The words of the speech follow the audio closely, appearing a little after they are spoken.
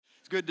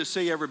Good to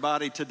see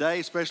everybody today,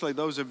 especially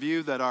those of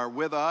you that are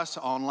with us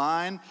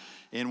online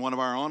in one of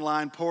our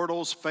online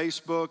portals,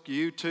 Facebook,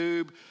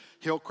 YouTube,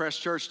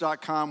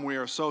 hillcrestchurch.com. We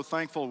are so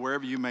thankful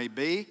wherever you may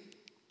be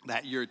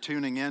that you're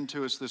tuning in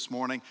to us this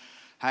morning.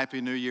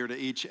 Happy New Year to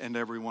each and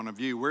every one of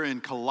you. We're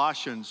in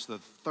Colossians, the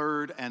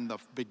third and the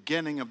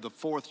beginning of the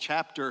fourth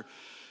chapter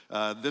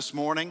this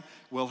morning.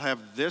 We'll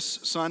have this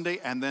Sunday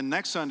and then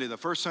next Sunday, the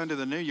first Sunday of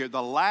the new year.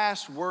 The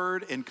last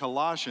word in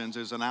Colossians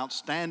is an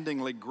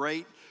outstandingly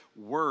great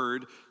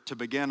word to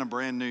begin a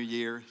brand new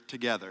year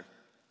together.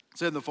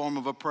 It's in the form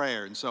of a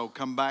prayer, and so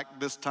come back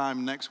this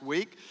time next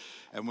week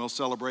and we'll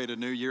celebrate a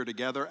new year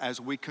together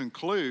as we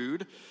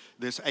conclude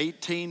this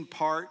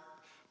 18-part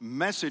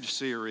message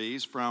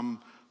series from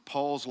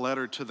Paul's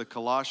letter to the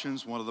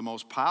Colossians, one of the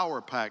most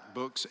power-packed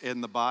books in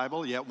the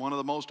Bible, yet one of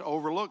the most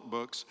overlooked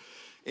books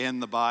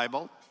in the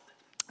Bible.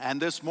 And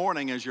this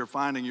morning, as you're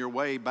finding your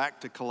way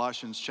back to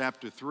Colossians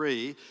chapter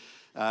 3,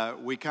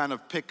 we kind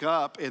of pick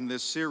up in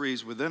this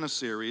series within a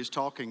series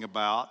talking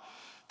about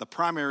the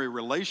primary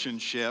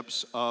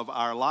relationships of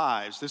our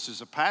lives. This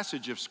is a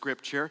passage of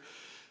Scripture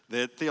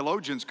that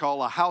theologians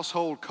call a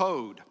household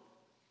code.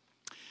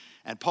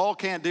 And Paul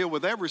can't deal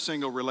with every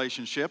single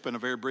relationship in a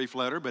very brief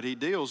letter, but he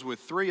deals with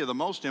three of the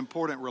most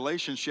important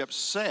relationship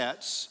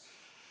sets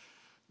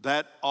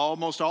that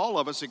almost all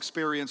of us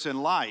experience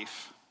in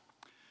life.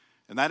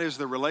 And that is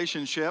the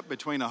relationship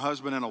between a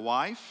husband and a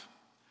wife,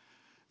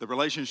 the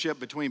relationship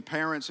between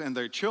parents and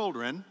their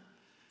children,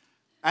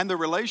 and the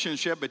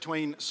relationship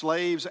between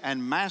slaves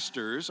and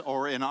masters,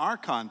 or in our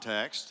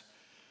context,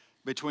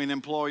 between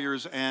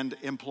employers and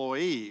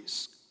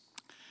employees.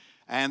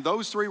 And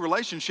those three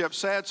relationship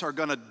sets are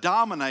going to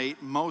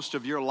dominate most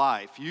of your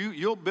life.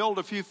 You'll build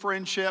a few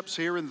friendships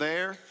here and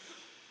there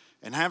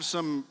and have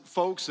some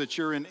folks that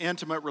you're in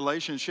intimate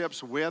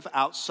relationships with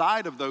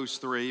outside of those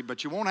three,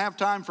 but you won't have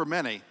time for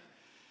many.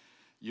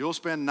 You'll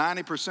spend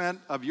 90%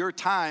 of your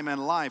time in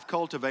life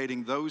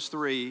cultivating those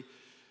three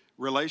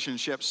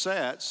relationship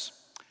sets.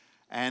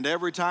 And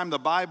every time the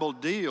Bible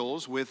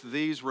deals with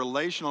these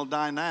relational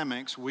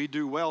dynamics, we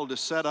do well to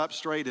set up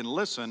straight and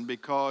listen,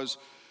 because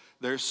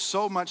there's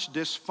so much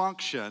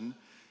dysfunction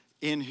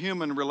in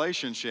human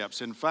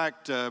relationships. In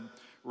fact,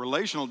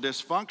 relational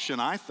dysfunction,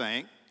 I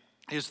think,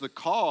 is the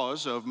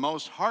cause of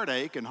most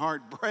heartache and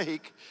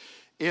heartbreak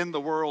in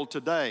the world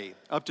today.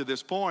 Up to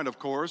this point, of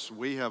course,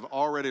 we have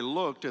already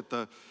looked at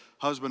the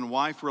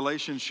husband-wife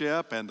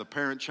relationship and the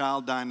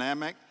parent-child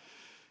dynamic.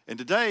 And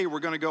today we're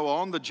going to go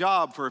on the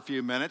job for a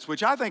few minutes,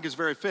 which I think is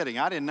very fitting.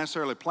 I didn't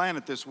necessarily plan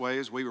it this way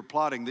as we were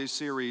plotting this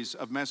series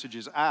of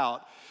messages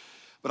out.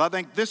 But I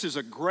think this is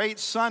a great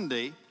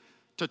Sunday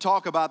to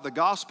talk about the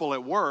gospel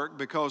at work,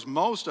 because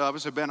most of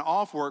us have been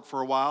off work for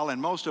a while and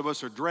most of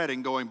us are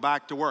dreading going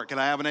back to work. Can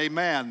I have an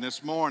amen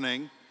this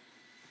morning?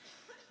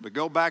 But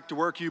go back to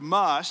work you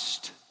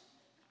must,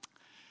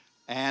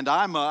 and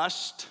I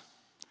must.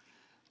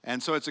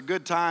 And so it's a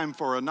good time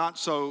for a not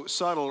so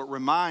subtle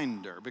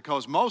reminder,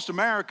 because most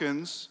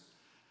Americans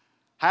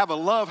have a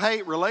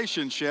love-hate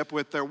relationship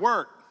with their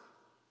work.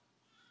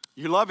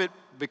 You love it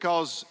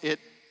because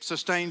it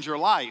sustains your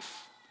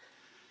life.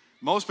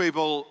 Most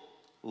people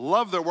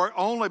love their work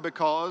only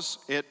because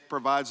it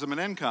provides them an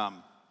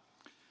income.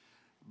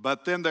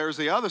 But then there's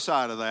the other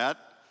side of that.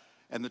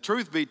 And the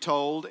truth be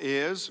told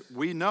is,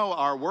 we know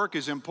our work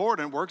is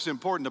important. Work's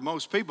important to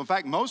most people. In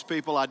fact, most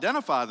people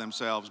identify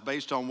themselves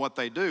based on what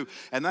they do.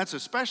 And that's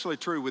especially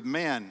true with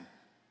men. And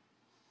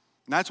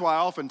that's why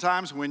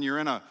oftentimes when you're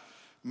in a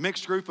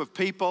mixed group of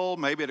people,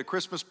 maybe at a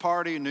Christmas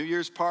party, a New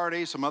Year's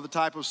party, some other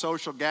type of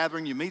social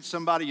gathering, you meet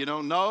somebody you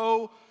don't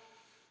know,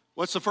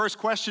 what's the first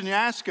question you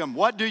ask them?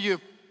 What do you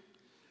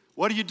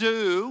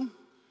do?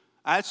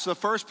 That's the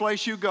first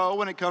place you go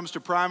when it comes to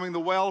priming the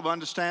well of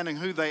understanding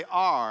who they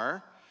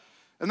are.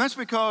 And that's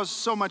because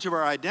so much of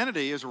our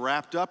identity is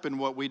wrapped up in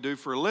what we do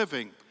for a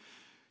living.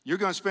 You're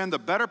going to spend the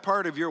better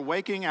part of your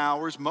waking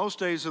hours most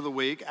days of the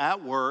week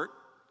at work.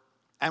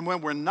 And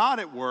when we're not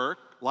at work,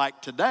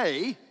 like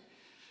today,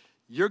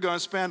 you're going to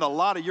spend a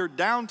lot of your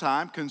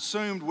downtime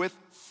consumed with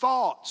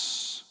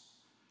thoughts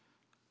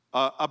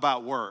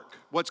about work.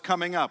 What's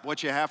coming up,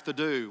 what you have to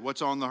do,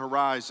 what's on the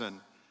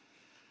horizon.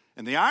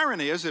 And the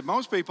irony is that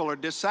most people are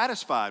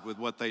dissatisfied with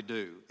what they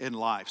do in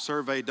life.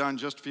 Survey done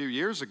just a few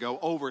years ago,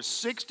 over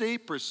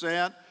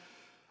 60%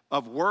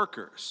 of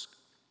workers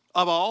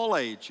of all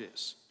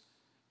ages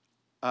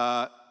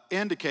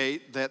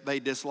indicate that they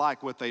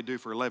dislike what they do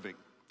for a living.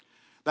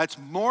 That's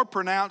more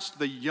pronounced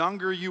the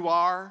younger you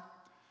are,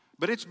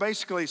 but it's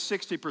basically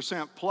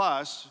 60%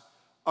 plus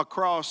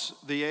across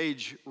the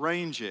age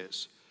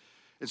ranges.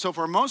 And so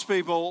for most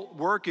people,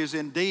 work is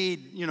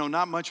indeed,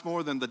 not much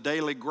more than the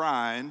daily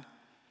grind.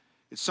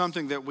 It's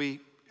something that we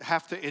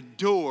have to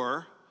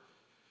endure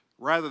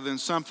rather than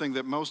something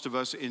that most of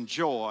us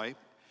enjoy.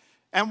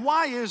 And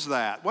why is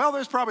that? Well,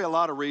 there's probably a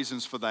lot of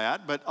reasons for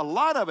that, but a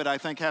lot of it, I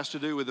think, has to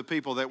do with the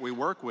people that we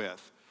work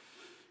with.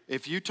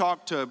 If you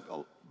talk to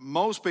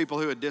most people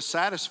who are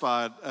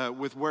dissatisfied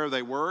with where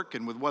they work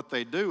and with what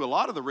they do, a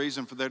lot of the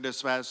reason for their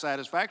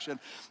dissatisfaction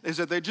is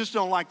that they just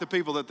don't like the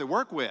people that they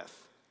work with.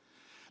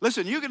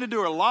 Listen, you're going to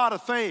do a lot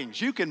of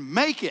things. You can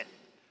make it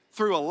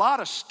through a lot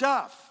of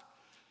stuff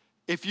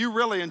if you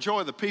really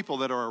enjoy the people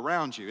that are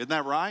around you. Isn't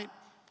that right?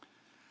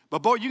 But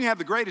boy, you can have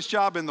the greatest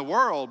job in the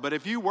world, but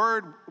if you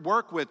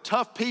work with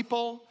tough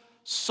people,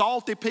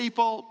 salty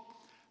people,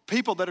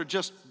 people that are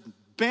just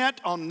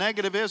bent on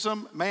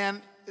negativism,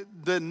 man,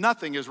 then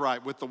nothing is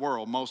right with the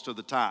world most of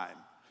the time.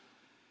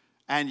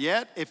 And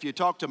yet, if you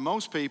talk to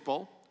most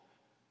people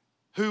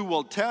who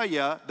will tell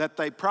you that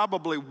they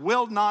probably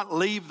will not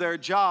leave their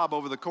job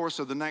over the course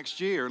of the next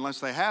year unless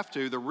they have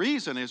to, the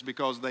reason is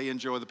because they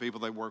enjoy the people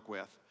they work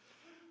with.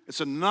 It's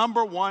the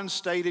number one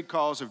stated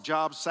cause of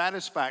job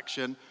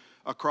satisfaction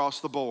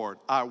across the board.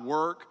 I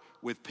work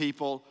with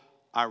people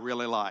I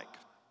really like.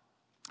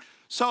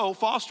 So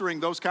fostering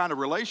those kind of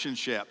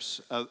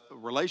relationships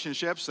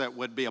that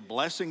would be a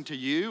blessing to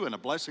you and a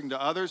blessing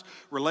to others,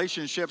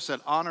 relationships that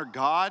honor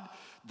God,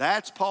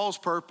 that's Paul's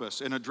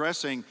purpose in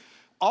addressing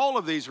all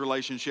of these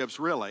relationships,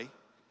 really,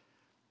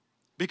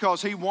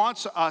 because he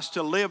wants us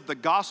to live the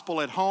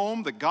gospel at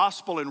home, the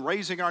gospel in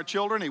raising our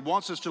children. He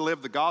wants us to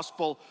live the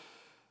gospel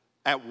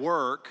at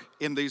work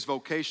in these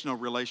vocational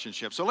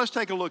relationships. So let's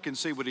take a look and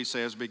see what he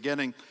says,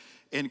 beginning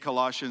in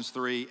Colossians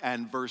 3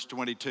 and verse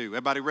 22.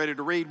 Everybody ready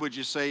to read? Would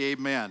you say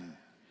amen?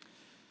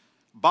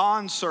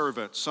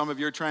 Bondservants, some of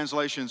your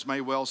translations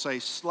may well say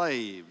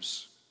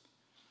slaves.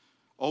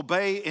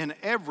 Obey in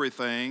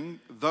everything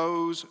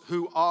those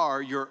who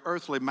are your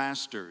earthly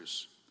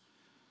masters,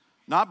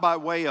 not by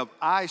way of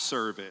eye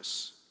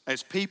service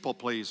as people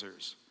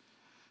pleasers,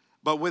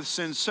 but with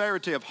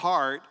sincerity of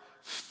heart,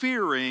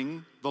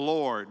 fearing the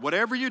Lord.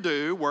 Whatever you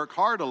do, work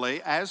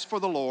heartily as for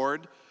the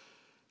Lord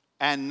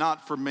and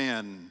not for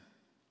men,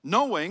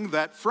 knowing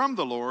that from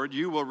the Lord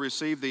you will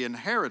receive the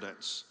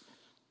inheritance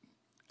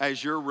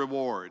as your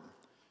reward.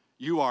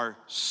 You are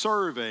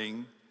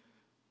serving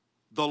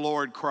the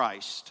Lord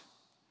Christ.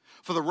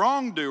 For the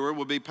wrongdoer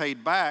will be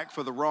paid back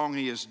for the wrong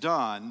he has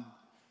done,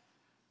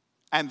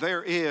 and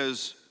there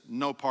is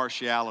no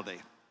partiality.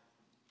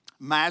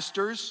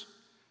 Masters,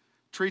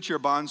 treat your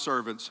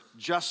bondservants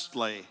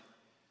justly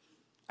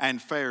and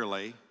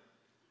fairly,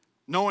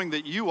 knowing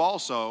that you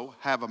also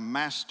have a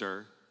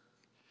master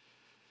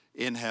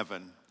in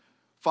heaven.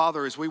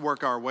 Father, as we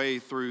work our way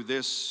through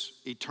this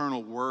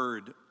eternal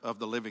word of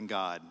the living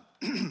God,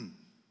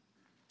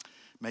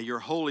 may your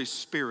Holy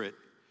Spirit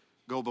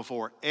go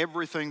before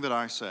everything that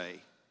I say.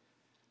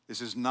 This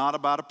is not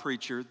about a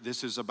preacher.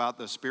 This is about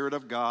the Spirit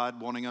of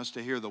God wanting us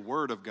to hear the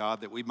word of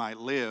God that we might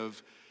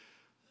live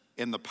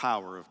in the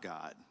power of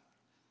God.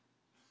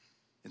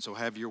 And so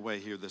have your way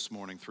here this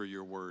morning through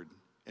your word,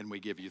 and we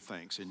give you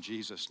thanks in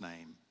Jesus'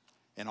 name.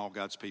 And all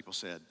God's people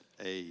said,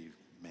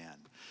 amen.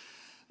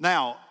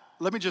 Now,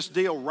 let me just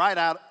deal right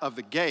out of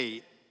the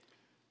gate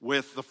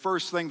with the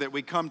first thing that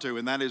we come to,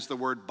 and that is the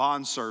word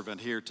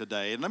bondservant here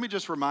today. And let me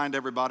just remind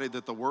everybody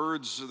that the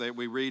words that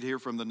we read here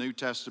from the New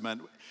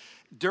Testament,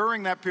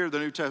 during that period of the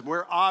New Testament,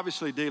 we're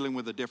obviously dealing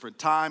with a different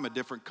time, a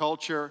different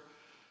culture,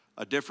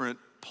 a different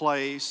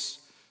place.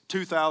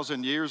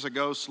 2,000 years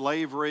ago,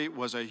 slavery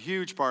was a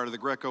huge part of the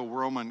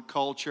Greco-Roman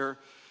culture.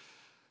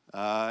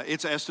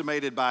 It's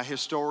estimated by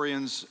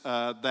historians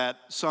that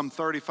some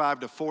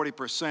 35 to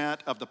 40%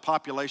 of the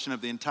population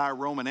of the entire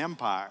Roman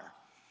Empire,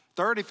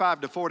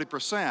 35 to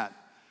 40%,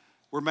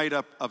 were made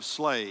up of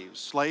slaves.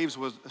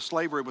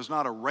 Slavery was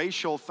not a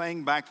racial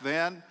thing back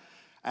then,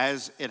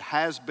 as it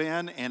has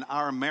been in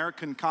our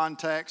American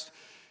context.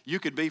 You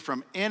could be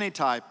from any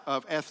type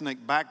of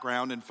ethnic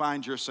background and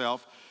find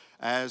yourself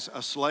as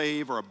a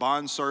slave or a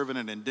bondservant,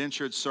 an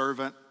indentured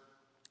servant.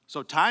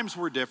 So times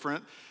were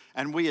different,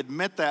 and we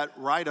admit that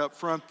right up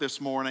front this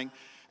morning.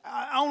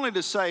 Only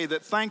to say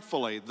that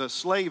thankfully the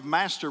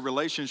slave-master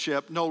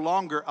relationship no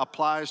longer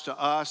applies to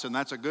us, and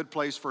that's a good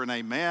place for an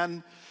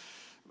amen.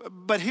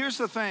 But here's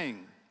the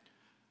thing.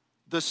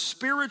 The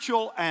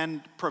spiritual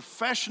and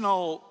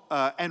professional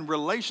and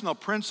relational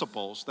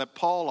principles that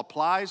Paul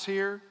applies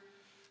here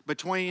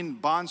between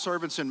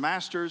bondservants and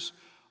masters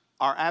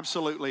are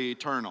absolutely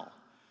eternal.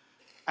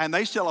 And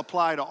they still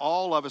apply to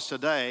all of us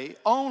today,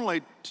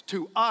 only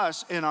to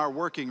us in our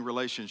working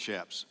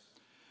relationships.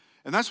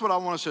 And that's what I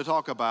want us to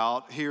talk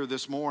about here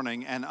this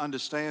morning and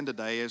understand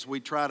today as we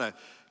try to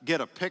get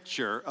a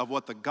picture of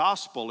what the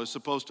gospel is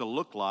supposed to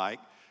look like,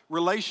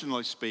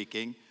 relationally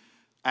speaking,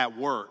 at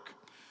work.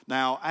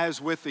 Now,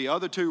 as with the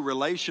other two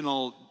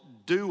relational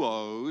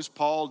duos,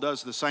 Paul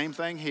does the same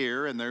thing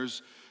here, and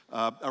there's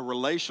a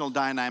relational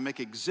dynamic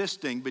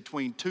existing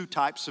between two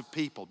types of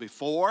people.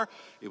 Before,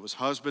 it was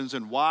husbands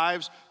and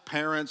wives,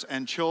 parents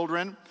and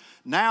children.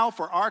 Now,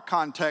 for our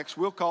context,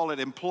 we'll call it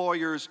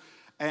employers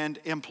and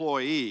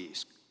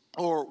employees,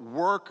 or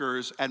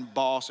workers and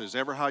bosses,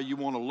 ever how you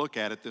want to look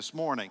at it this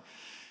morning.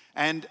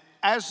 And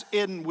as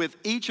in with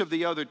each of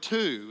the other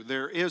two,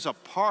 there is a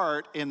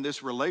part in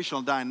this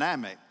relational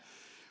dynamic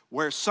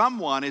where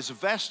someone is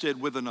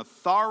vested with an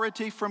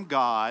authority from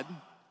God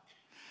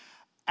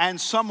and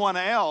someone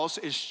else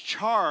is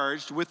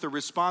charged with the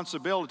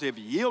responsibility of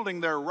yielding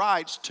their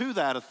rights to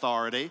that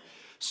authority,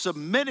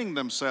 submitting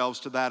themselves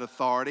to that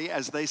authority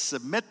as they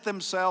submit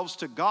themselves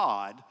to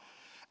God,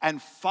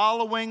 and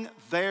following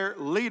their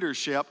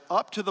leadership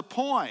up to the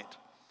point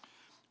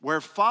where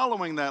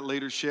following that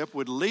leadership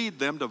would lead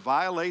them to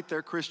violate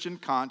their Christian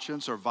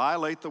conscience or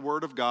violate the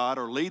Word of God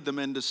or lead them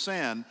into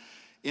sin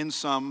in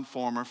some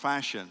form or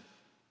fashion.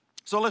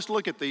 So let's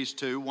look at these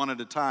two one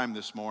at a time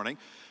this morning.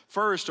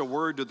 First, a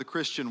word to the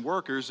Christian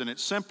workers, and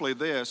it's simply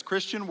this: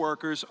 Christian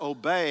workers,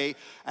 obey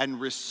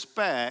and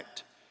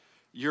respect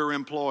your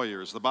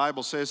employers. The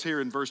Bible says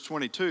here in verse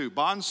 22,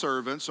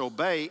 bondservants,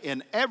 obey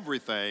in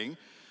everything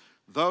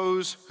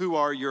those who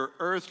are your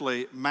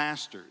earthly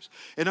masters.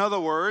 In other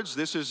words,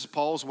 this is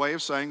Paul's way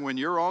of saying when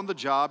you're on the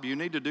job, you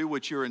need to do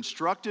what you're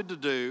instructed to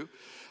do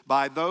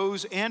by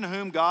those in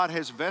whom God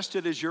has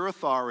vested as your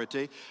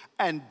authority,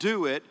 and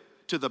do it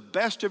to the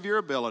best of your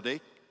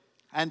ability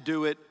and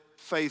do it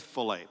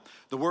faithfully.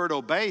 The word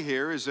obey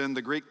here is in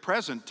the Greek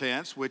present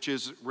tense, which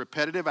is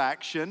repetitive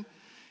action.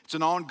 It's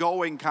an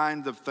ongoing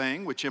kind of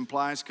thing, which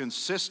implies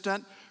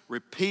consistent,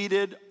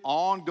 repeated,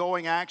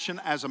 ongoing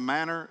action as a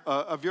manner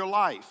of your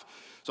life.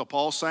 So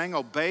Paul's saying,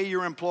 obey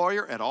your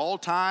employer at all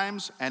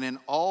times and in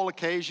all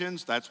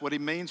occasions. That's what he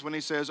means when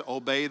he says,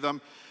 obey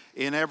them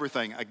in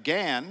everything.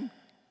 Again,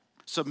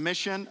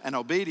 submission and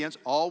obedience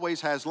always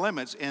has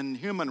limits in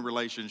human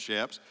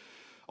relationships.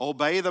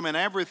 Obey them in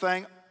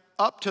everything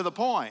up to the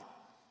point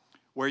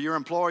where your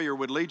employer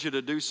would lead you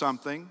to do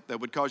something that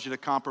would cause you to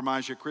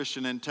compromise your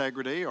Christian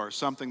integrity, or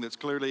something that's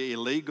clearly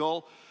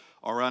illegal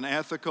or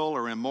unethical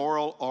or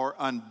immoral or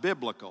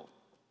unbiblical.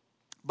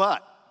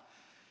 But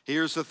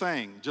here's the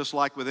thing, just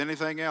like with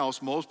anything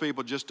else, most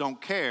people just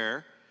don't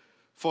care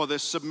for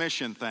this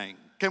submission thing.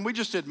 Can we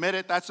just admit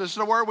it? That's just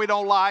a word we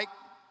don't like.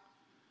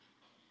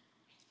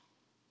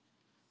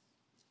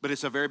 But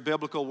it's a very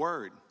biblical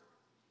word.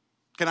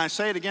 Can I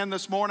say it again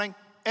this morning?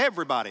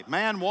 Everybody,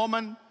 man,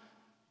 woman,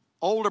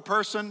 older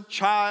person,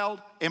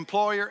 child,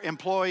 employer,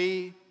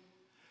 employee,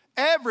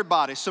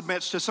 everybody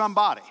submits to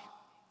somebody.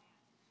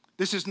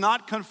 This is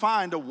not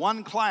confined to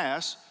one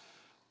class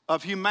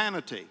of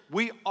humanity.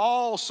 We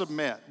all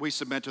submit. We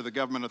submit to the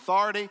government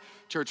authority.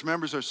 Church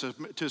members are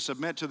to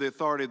submit to the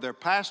authority of their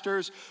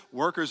pastors.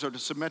 Workers are to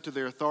submit to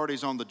their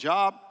authorities on the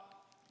job.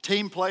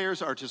 Team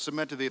players are to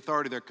submit to the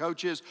authority of their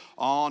coaches,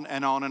 on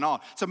and on and on.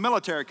 It's a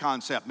military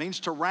concept,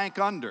 means to rank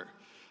under.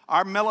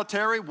 Our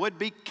military would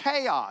be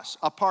chaos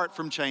apart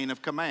from chain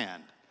of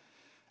command.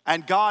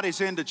 And God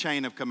is into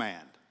chain of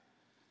command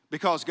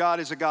because God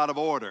is a God of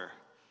order,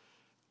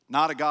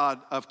 not a God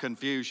of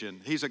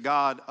confusion. He's a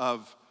God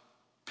of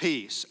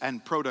peace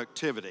and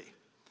productivity.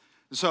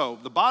 So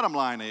the bottom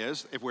line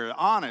is, if we're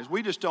honest,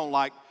 we just don't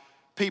like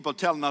people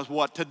telling us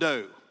what to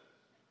do.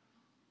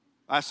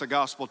 That's the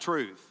gospel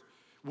truth.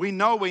 We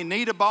know we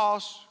need a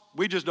boss,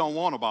 we just don't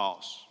want a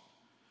boss.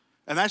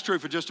 And that's true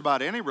for just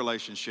about any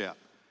relationship.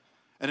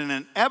 And an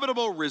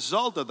inevitable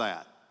result of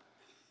that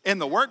in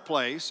the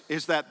workplace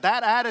is that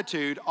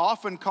attitude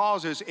often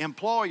causes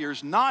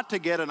employers not to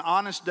get an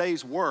honest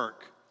day's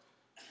work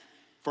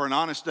for an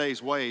honest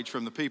day's wage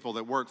from the people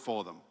that work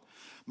for them.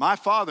 My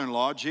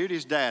father-in-law,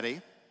 Judy's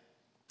daddy,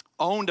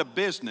 owned a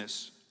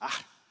business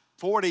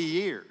 40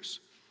 years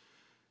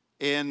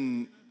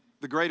in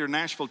the greater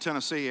Nashville,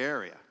 Tennessee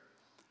area.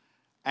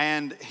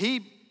 And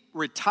he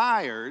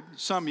retired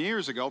some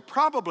years ago,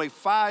 probably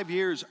 5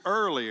 years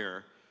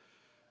earlier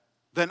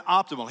than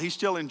optimal. He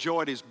still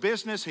enjoyed his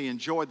business. He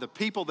enjoyed the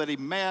people that he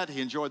met.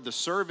 He enjoyed the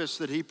service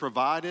that he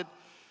provided.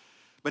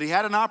 But he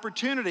had an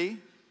opportunity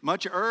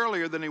much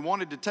earlier than he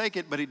wanted to take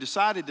it, but he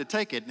decided to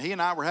take it. And he and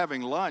I were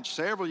having lunch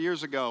several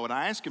years ago, and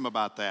I asked him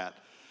about that.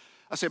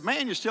 I said,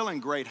 man, you're still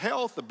in great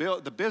health.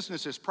 The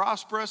business is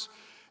prosperous.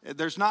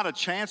 There's not a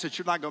chance that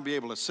you're not going to be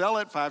able to sell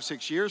it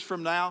 5-6 years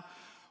from now.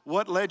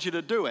 What led you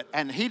to do it?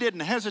 And he didn't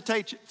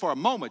hesitate for a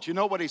moment. You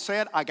know what he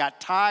said? I got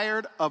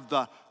tired of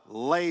the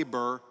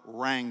labor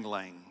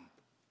wrangling.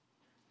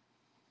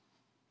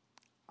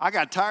 I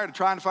got tired of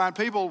trying to find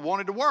people who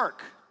wanted to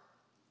work.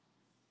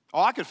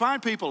 Oh, I could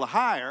find people to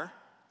hire,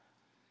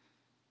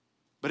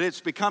 but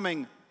it's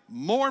becoming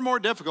more and more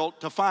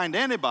difficult to find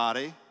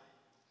anybody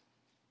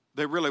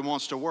that really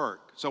wants to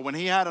work. So when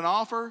he had an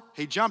offer,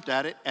 he jumped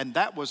at it, and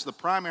that was the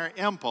primary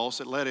impulse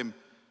that led him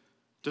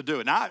to do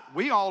it. Now,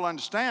 we all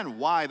understand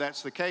why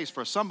that's the case.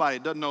 For somebody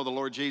that doesn't know the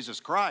Lord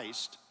Jesus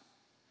Christ,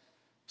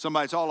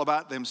 somebody that's all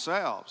about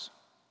themselves.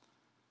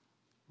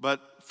 But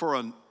for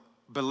a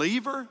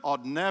believer,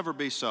 ought never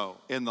be so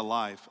in the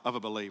life of a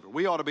believer.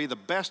 We ought to be the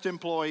best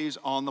employees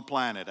on the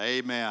planet.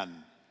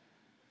 Amen.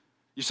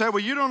 You say,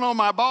 well, you don't know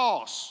my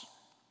boss.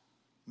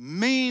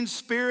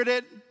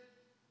 Mean-spirited,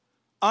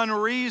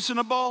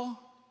 unreasonable,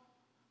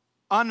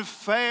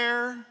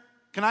 unfair.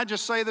 Can I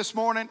just say this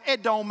morning,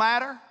 it don't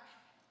matter.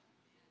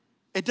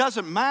 It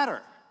doesn't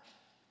matter.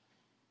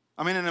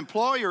 I mean, an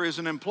employer is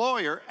an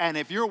employer, and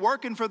if you're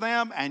working for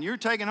them and you're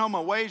taking home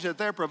a wage that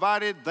they're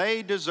provided,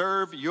 they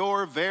deserve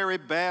your very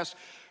best.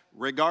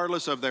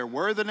 regardless of their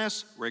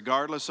worthiness,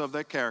 regardless of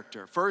their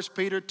character. 1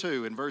 Peter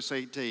 2 in verse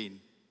 18.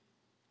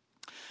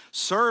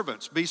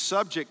 Servants, be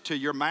subject to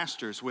your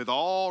masters with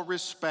all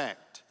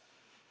respect,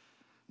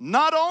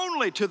 not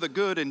only to the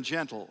good and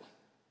gentle,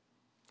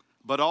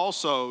 but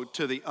also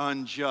to the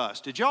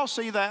unjust. Did y'all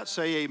see that?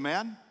 Say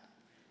amen.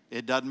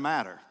 It doesn't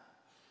matter.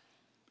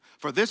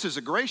 For this is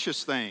a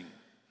gracious thing.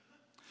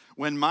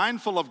 When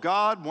mindful of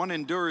God, one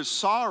endures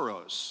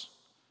sorrows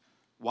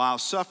while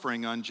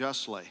suffering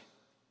unjustly.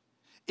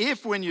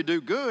 If when you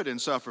do good and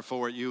suffer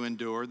for it, you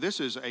endure, this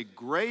is a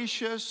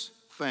gracious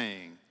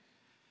thing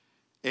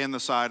in the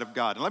sight of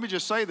God. And let me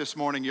just say this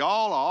morning,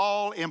 y'all are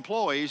all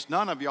employees.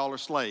 None of y'all are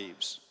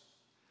slaves.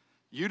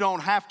 You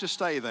don't have to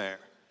stay there.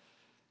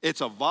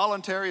 It's a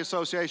voluntary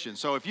association.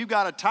 So if you've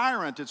got a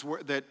tyrant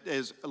that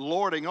is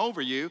lording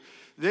over you,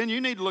 then you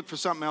need to look for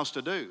something else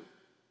to do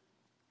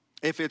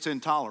if it's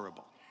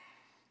intolerable.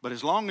 But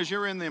as long as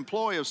you're in the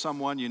employ of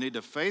someone, you need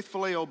to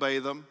faithfully obey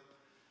them,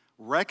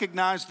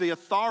 recognize the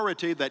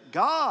authority that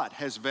God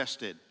has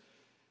vested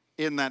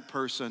in that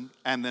person,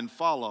 and then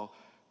follow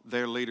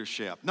their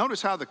leadership.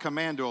 Notice how the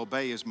command to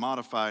obey is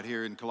modified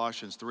here in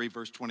Colossians 3,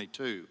 verse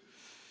 22.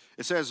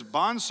 It says,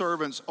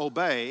 bondservants,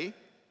 obey,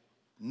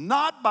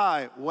 not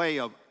by way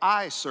of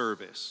eye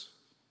service,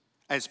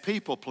 as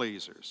people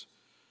pleasers.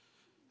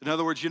 In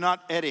other words, you're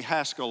not Eddie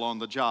Haskell on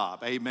the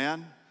job.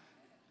 Amen?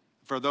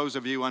 For those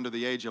of you under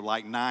the age of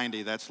like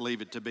 90, that's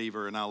Leave It to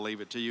Beaver, and I'll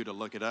leave it to you to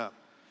look it up.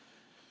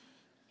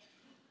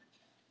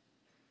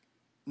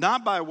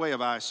 Not by way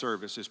of eye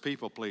service as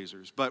people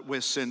pleasers, but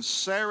with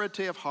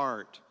sincerity of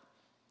heart,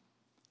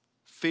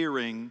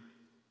 fearing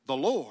the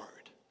Lord.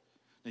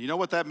 Now, you know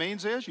what that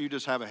means is you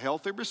just have a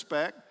healthy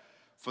respect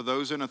for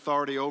those in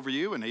authority over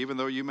you, and even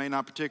though you may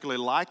not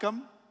particularly like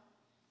them,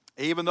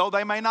 even though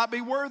they may not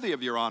be worthy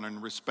of your honor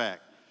and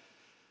respect,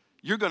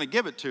 you're going to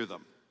give it to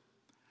them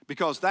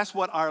because that's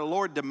what our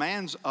Lord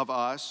demands of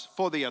us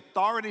for the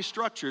authority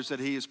structures that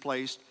He has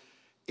placed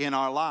in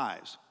our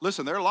lives.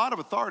 Listen, there are a lot of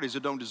authorities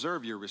that don't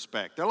deserve your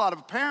respect. There are a lot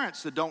of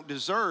parents that don't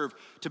deserve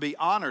to be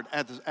honored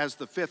as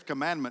the fifth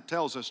commandment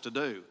tells us to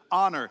do.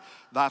 Honor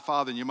thy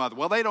father and your mother.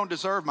 Well, they don't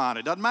deserve mine.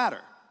 It doesn't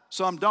matter.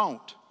 Some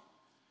don't.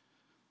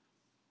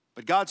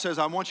 But God says,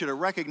 I want you to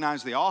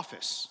recognize the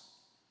office.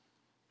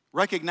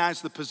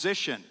 Recognize the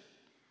position.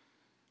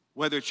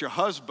 Whether it's your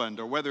husband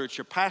or whether it's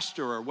your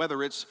pastor or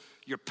whether it's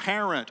your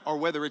parent or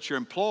whether it's your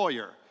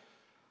employer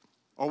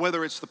or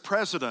whether it's the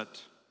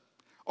president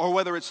or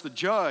whether it's the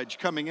judge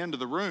coming into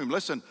the room.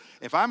 Listen,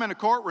 if I'm in a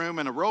courtroom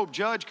and a robed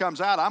judge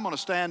comes out, I'm going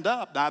to stand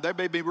up. Now, there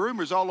may be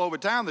rumors all over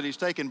town that he's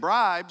taking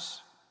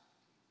bribes,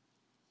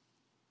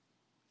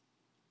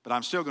 but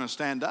I'm still going to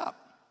stand up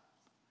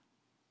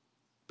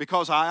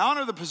because I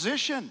honor the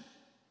position,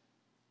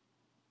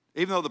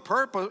 even though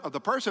the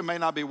person may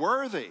not be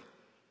worthy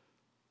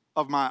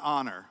of my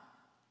honor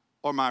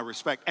or my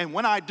respect. And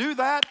when I do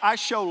that, I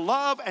show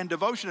love and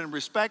devotion and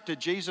respect to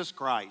Jesus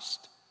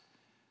Christ.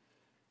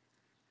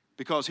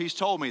 Because He's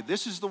told me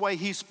this is the way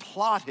He's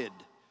plotted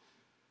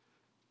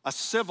a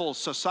civil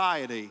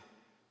society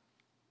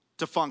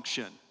to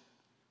function.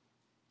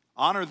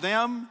 Honor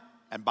them,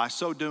 and by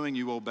so doing,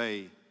 you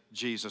obey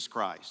Jesus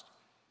Christ.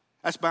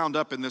 That's bound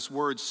up in this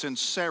word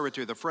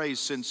sincerity, the phrase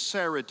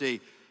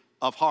sincerity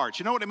of heart.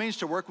 You know what it means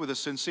to work with a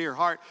sincere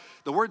heart?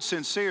 The word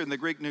sincere in the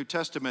Greek New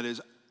Testament is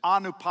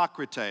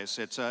anupokrites.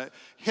 It's a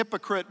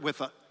hypocrite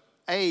with an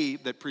A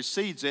that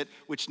precedes it,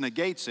 which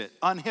negates it.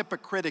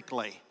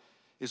 Unhypocritically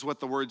is what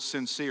the word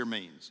sincere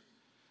means.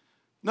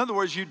 In other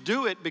words, you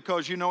do it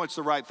because you know it's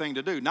the right thing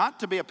to do.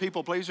 Not to be a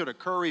people pleaser, to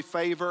curry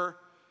favor,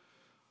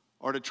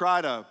 or to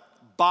try to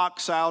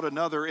box out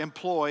another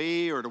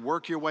employee, or to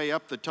work your way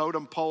up the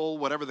totem pole,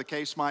 whatever the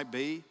case might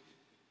be.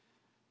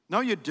 No,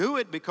 you do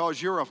it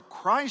because you're a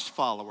Christ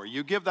follower.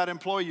 You give that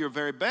employee your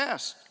very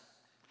best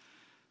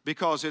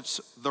because it's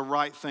the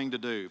right thing to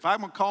do. If I'm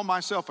going to call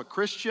myself a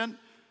Christian,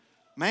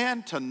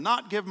 man, to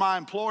not give my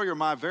employer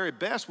my very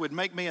best would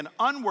make me an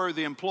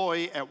unworthy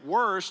employee at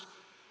worst,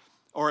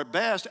 or at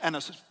best, and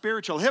a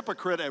spiritual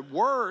hypocrite at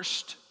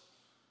worst.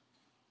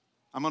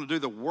 I'm going to do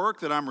the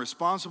work that I'm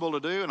responsible to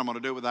do, and I'm going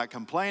to do it without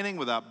complaining,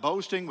 without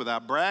boasting,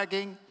 without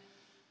bragging,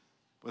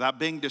 without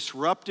being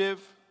disruptive,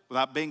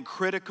 without being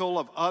critical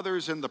of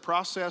others in the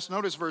process.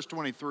 Notice verse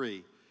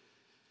 23.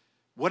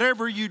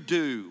 Whatever you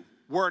do,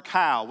 work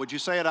how? Would you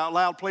say it out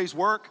loud, please?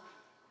 Work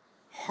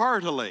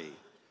heartily,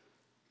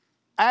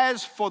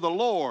 as for the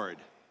Lord,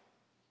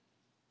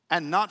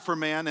 and not for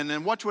men. And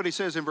then watch what he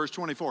says in verse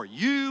 24.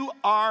 You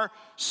are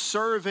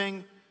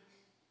serving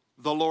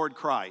the Lord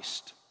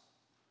Christ.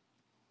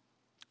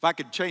 If I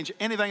could change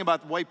anything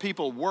about the way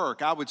people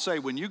work, I would say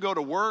when you go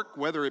to work,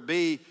 whether it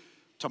be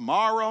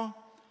tomorrow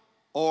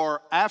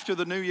or after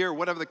the new year,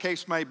 whatever the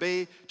case may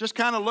be, just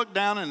kind of look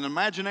down in an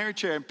imaginary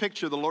chair and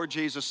picture the Lord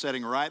Jesus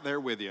sitting right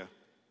there with you,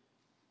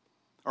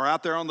 or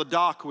out there on the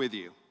dock with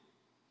you,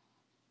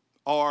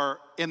 or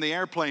in the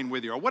airplane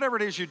with you, or whatever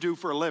it is you do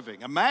for a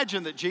living.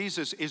 Imagine that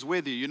Jesus is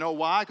with you. You know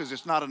why? Because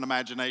it's not an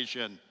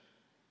imagination.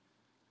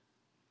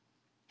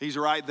 He's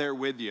right there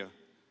with you.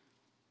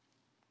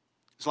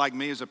 It's like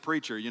me as a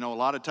preacher. You know, a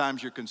lot of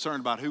times you're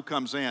concerned about who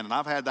comes in, and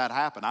I've had that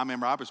happen. I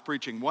remember I was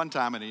preaching one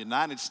time, and a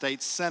United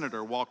States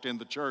senator walked in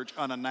the church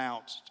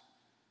unannounced.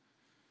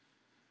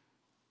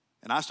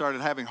 And I started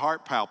having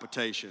heart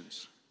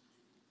palpitations.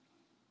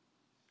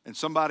 And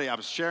I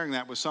was sharing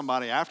that with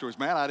somebody afterwards.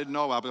 Man, I didn't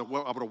know. I would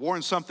have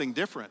worn something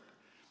different.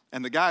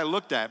 And the guy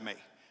looked at me,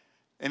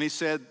 and he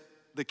said,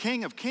 the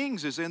King of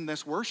Kings is in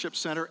this worship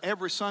center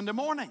every Sunday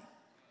morning.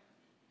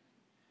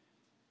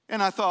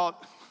 And I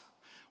thought,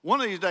 one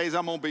of these days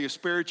I'm going to be as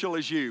spiritual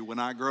as you when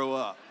I grow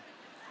up.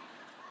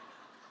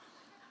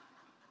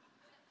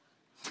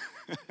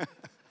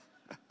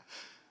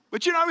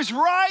 But you know, he's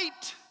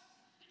right.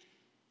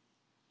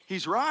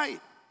 He's right.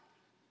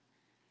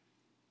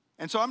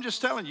 And so I'm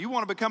just telling you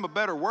want to become a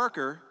better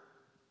worker,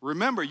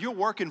 remember, you're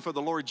working for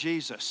the Lord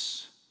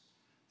Jesus,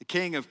 the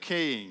King of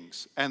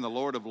Kings and the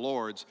Lord of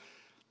Lords.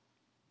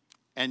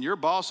 And your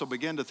boss will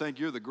begin to think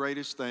you're the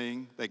greatest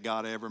thing that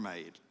God ever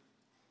made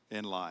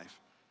in life.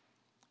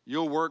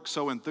 You'll work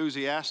so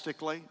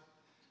enthusiastically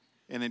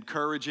and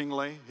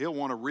encouragingly, he'll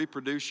want to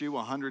reproduce you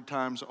 100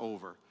 times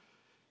over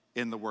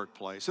in the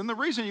workplace. And the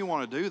reason you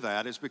want to do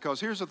that is because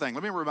here's the thing.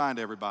 Let me remind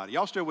everybody.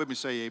 Y'all still with me?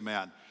 Say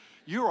amen.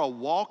 You're a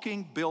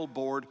walking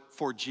billboard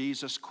for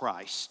Jesus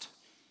Christ.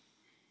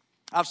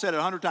 I've said it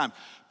 100 times.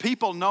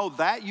 People know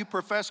that you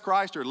profess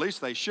Christ, or at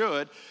least they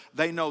should.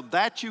 They know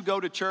that you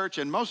go to church,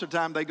 and most of the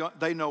time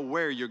they know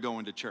where you're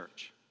going to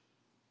church.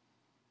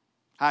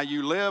 How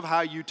you live,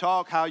 how you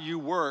talk, how you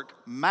work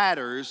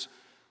matters,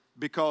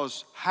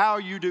 because how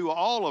you do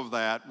all of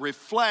that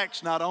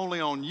reflects not only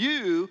on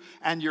you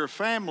and your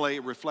family,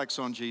 it reflects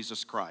on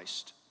Jesus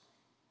Christ.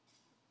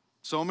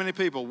 So many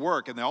people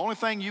work, and the only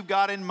thing you've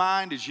got in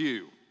mind is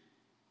you.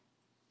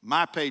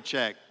 My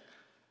paycheck,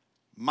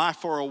 my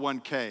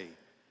 401k,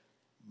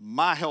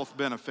 my health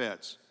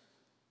benefits,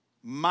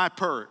 my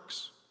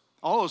perks.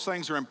 All those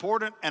things are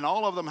important, and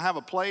all of them have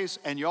a place,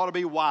 and you ought to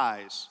be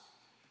wise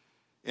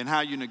in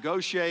how you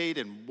negotiate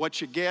and what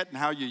you get and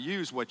how you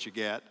use what you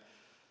get.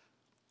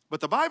 But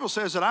the Bible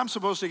says that I'm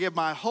supposed to give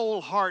my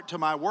whole heart to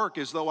my work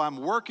as though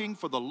I'm working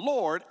for the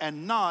Lord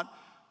and not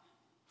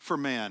for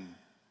men.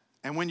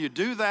 And when you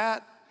do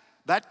that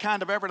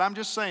kind of effort, I'm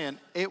just saying,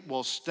 it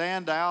will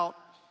stand out,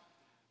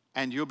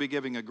 and you'll be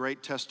giving a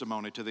great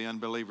testimony to the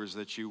unbelievers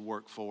that you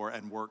work for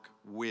and work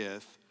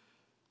with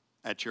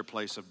at your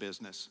place of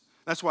business.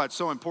 That's why it's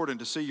so important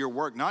to see your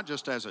work not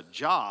just as a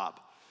job,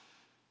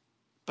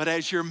 but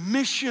as your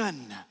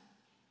mission.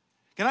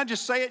 Can I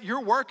just say it?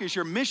 Your work is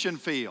your mission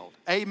field.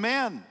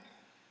 Amen.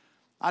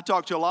 I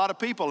talk to a lot of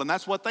people, and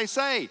that's what they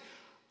say.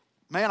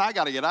 Man, I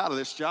got to get out of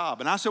this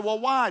job. And I said, well,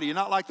 why? Do you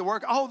not like the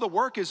work? Oh, the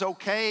work is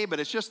okay, but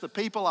it's just the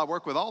people. I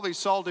work with all these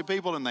salty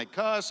people, and they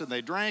cuss, and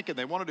they drink, and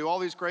they want to do all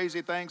these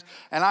crazy things,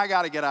 and I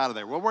got to get out of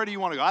there. Well, where do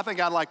you want to go? I think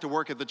I'd like to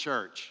work at the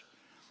church.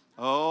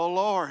 Oh,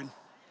 Lord.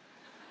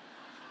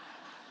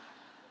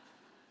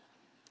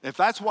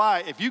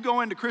 If you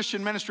go into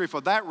Christian ministry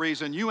for that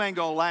reason, you ain't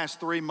going to last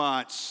 3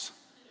 months.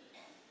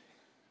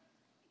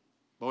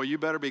 Boy, you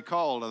better be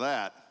called to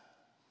that.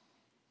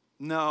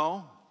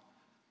 No.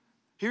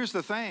 Here's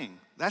the thing.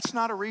 That's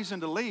not a reason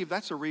to leave.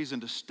 That's a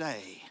reason to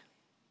stay.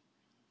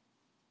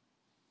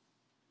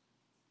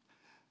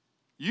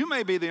 You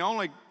may be the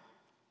only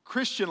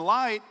Christian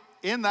light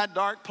in that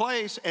dark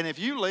place, and if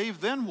you leave,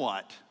 then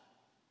what?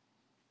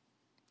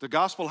 The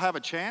gospel have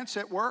a chance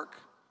at work?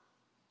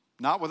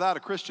 Not without a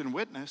Christian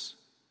witness.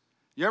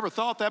 You ever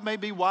thought that may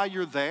be why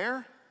you're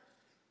there?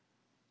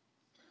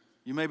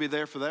 You may be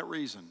there for that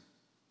reason.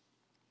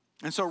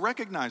 And so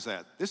recognize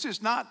that. This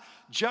is not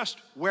just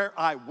where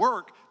I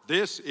work.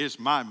 This is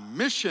my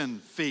mission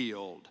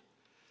field.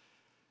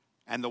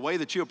 And the way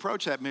that you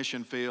approach that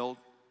mission field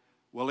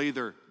will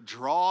either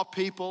draw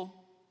people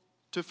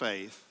to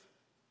faith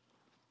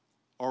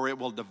or it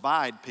will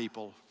divide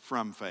people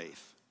from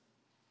faith.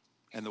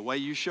 And the way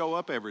you show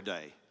up every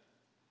day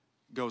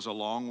goes a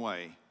long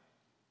way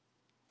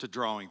to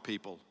drawing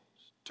people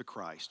to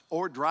Christ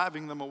or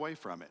driving them away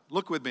from it.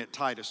 Look with me at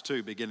Titus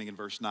 2, beginning in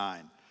verse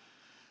 9.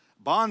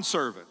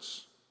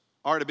 Bondservants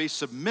are to be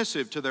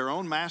submissive to their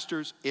own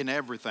masters in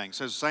everything.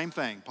 Says the same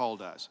thing Paul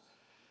does.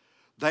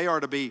 They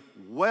are to be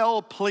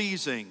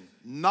well-pleasing,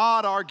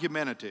 not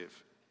argumentative,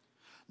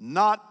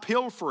 not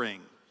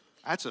pilfering.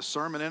 That's a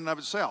sermon in and of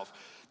itself.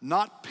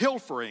 Not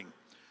pilfering,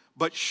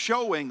 but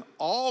showing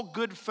all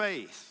good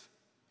faith,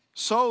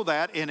 so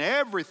that in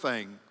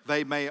everything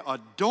they may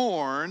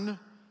adorn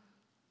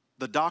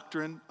the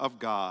doctrine of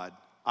God,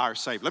 our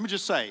Savior. Let me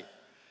just say,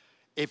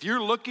 if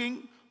you're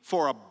looking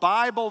for a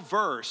Bible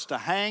verse to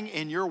hang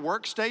in your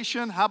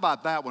workstation, how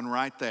about that one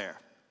right there?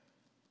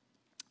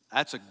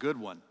 That's a good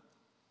one.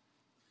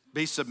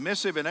 Be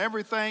submissive in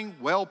everything,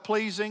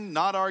 well-pleasing,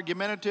 not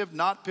argumentative,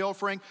 not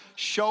pilfering,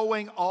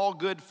 showing all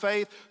good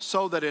faith,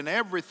 so that in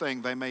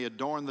everything they may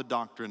adorn the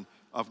doctrine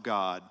of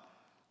God,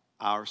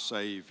 our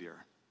Savior.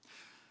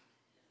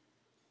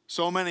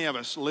 So many of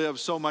us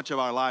live so much of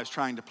our lives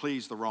trying to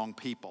please the wrong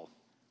people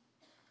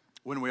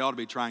when we ought to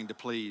be trying to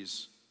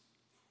please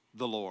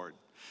the Lord.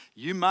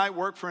 You might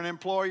work for an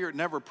employer that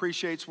never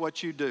appreciates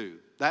what you do.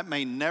 That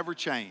may never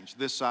change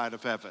this side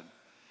of heaven.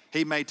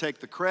 He may take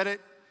the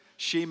credit,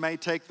 she may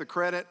take the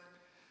credit,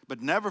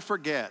 but never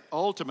forget,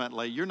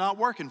 ultimately, you're not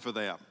working for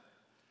them.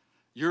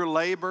 Your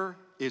labor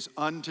is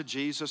unto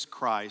Jesus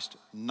Christ,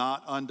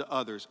 not unto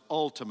others.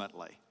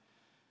 Ultimately,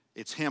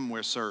 it's Him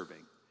we're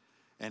serving.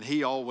 And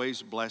He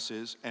always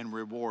blesses and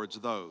rewards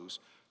those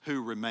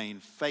who remain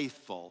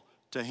faithful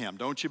to Him.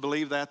 Don't you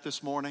believe that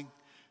this morning?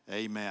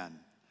 Amen.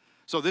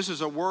 So this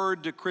is a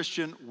word to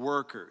Christian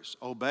workers.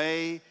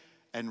 Obey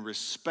and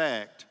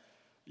respect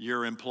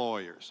your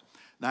employers.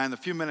 Now, in the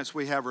few minutes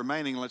we have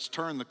remaining, let's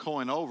turn the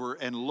coin over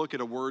and look at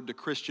a word to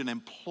Christian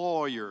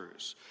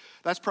employers.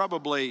 That's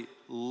probably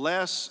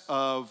less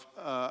of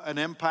an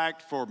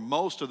impact for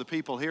most of the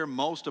people here.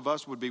 Most of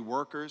us would be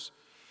workers.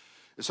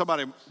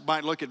 Somebody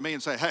might look at me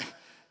and say, hey,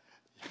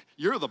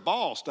 you're the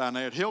boss down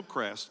there at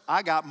Hillcrest.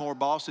 I got more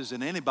bosses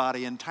than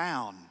anybody in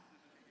town.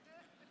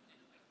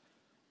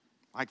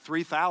 Like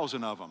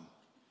 3,000 of them.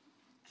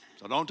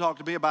 So don't talk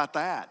to me about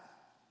that.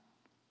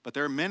 But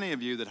there are many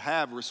of you that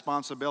have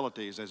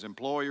responsibilities as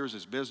employers,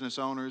 as business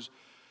owners,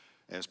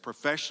 as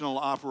professional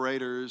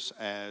operators,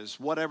 as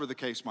whatever the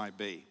case might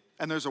be.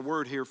 And there's a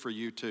word here for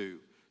you too.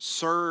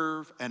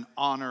 Serve and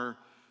honor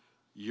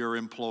your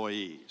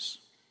employees.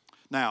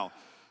 Now,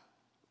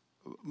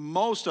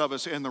 most of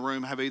us in the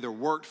room have either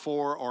worked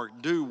for or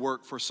do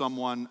work for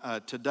someone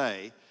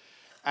today.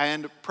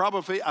 And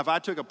probably if I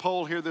took a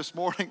poll here this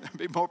morning, there'd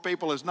be more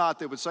people as not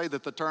that would say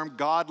that the term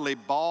godly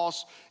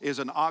boss is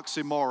an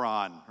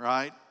oxymoron,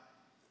 right?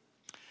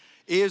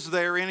 Is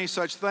there any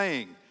such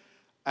thing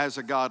as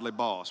a godly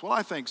boss? Well,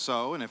 I think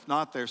so, and if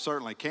not, there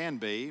certainly can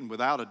be. And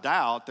without a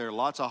doubt, there are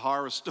lots of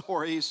horror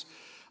stories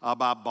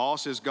about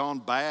bosses gone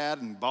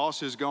bad and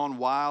bosses gone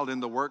wild in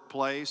the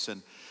workplace.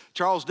 And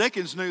Charles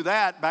Dickens knew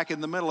that back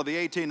in the middle of the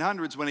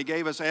 1800s when he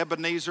gave us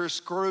Ebenezer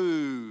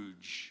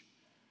Scrooge,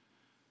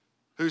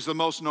 who's the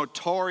most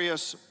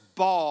notorious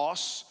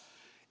boss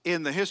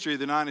in the history of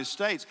the United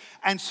States.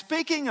 And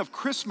speaking of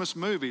Christmas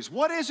movies,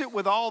 what is it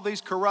with all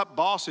these corrupt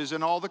bosses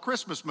in all the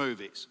Christmas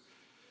movies?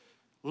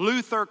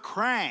 Luther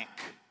Crank,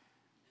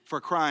 for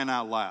crying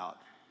out loud.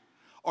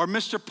 Or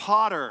Mr.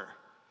 Potter,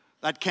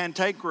 that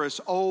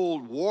cantankerous,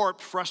 old,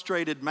 warped,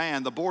 frustrated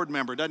man, the board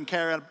member, doesn't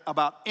care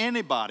about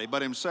anybody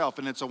but himself,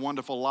 and It's a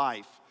Wonderful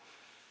Life.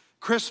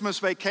 Christmas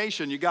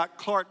Vacation, you got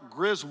Clark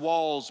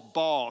Griswold's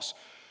boss,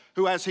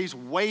 who as he's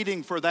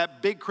waiting for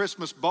that big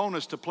Christmas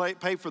bonus to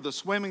pay for the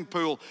swimming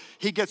pool,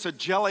 he gets a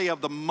Jelly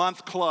of the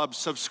Month Club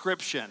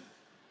subscription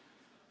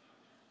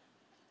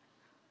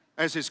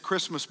as his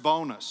Christmas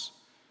bonus.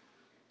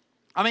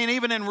 I mean,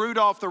 even in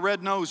Rudolph the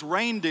Red-Nosed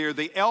Reindeer,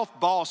 the elf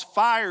boss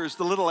fires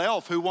the little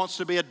elf who wants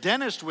to be a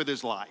dentist with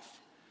his life.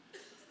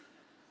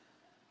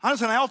 How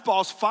does an elf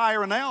boss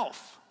fire an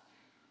elf?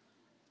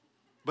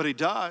 But he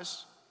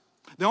does.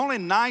 The only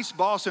nice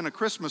boss in a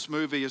Christmas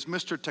movie is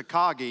Mr.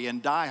 Takagi in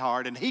Die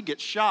Hard, and he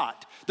gets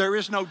shot. There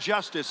is no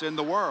justice in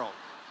the world.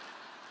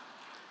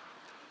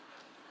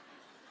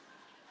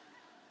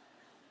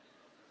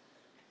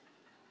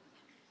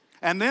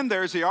 And then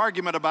there's the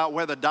argument about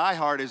whether Die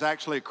Hard is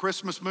actually a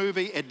Christmas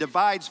movie. It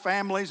divides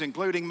families,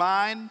 including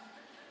mine.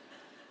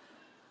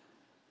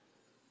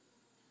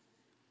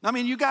 I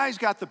mean, you guys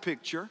got the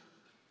picture.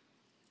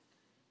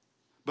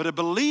 But a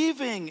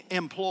believing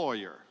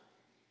employer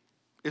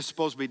is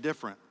supposed to be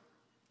different.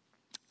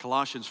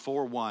 Colossians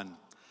 4:1.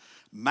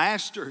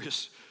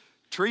 Masters,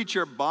 treat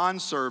your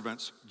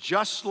bondservants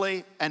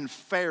justly and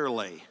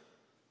fairly,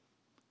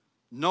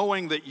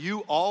 knowing that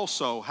you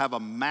also have a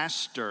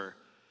master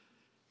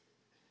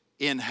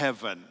in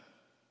heaven.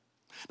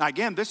 Now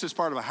again, this is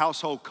part of a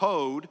household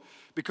code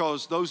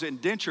because those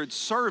indentured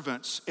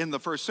servants in the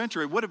first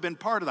century would have been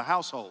part of the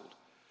household.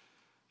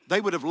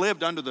 They would have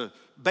lived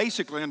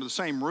basically under the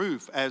same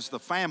roof as the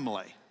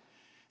family.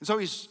 And so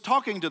he's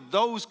talking to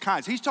those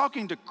kinds. He's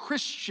talking to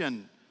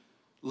Christian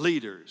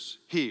leaders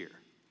here.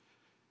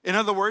 In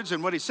other words,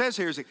 and what he says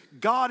here is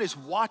that God is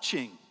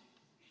watching.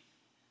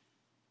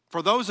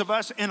 For those of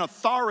us in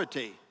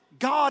authority,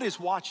 God is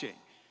watching.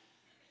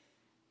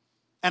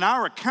 And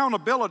our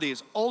accountability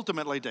is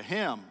ultimately to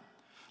Him.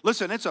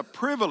 Listen, it's a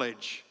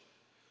privilege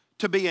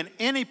to be in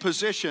any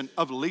position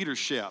of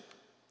leadership.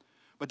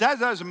 But that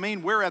doesn't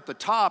mean we're at the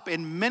top.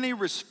 In many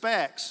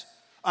respects,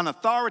 an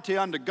authority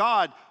under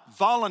God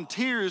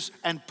volunteers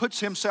and puts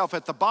himself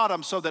at the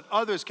bottom so that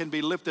others can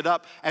be lifted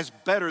up as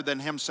better than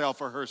himself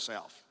or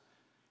herself.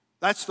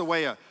 That's the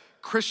way a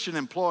Christian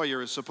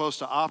employer is supposed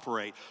to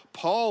operate.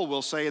 Paul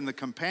will say in the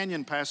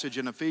companion passage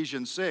in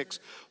Ephesians 6,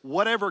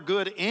 whatever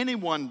good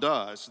anyone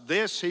does,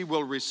 this he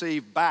will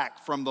receive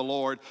back from the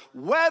Lord,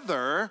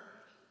 whether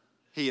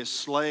he is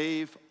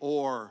slave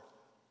or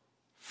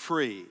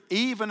free.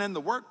 Even in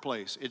the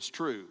workplace, it's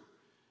true.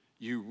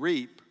 You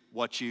reap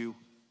what you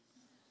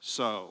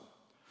sow.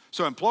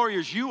 So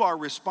employers, you are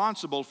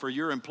responsible for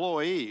your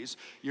employees.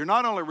 You're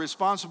not only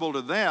responsible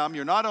to them,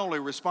 you're not only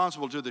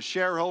responsible to the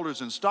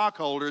shareholders and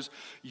stockholders,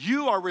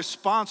 you are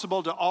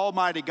responsible to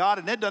Almighty God,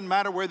 and it doesn't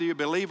matter whether you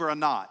believe or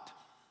not.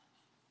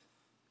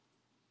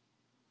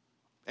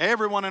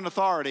 Everyone in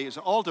authority is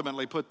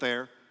ultimately put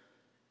there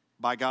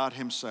by God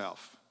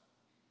himself.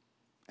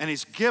 And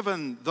he's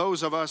given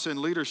those of us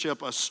in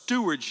leadership a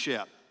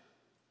stewardship,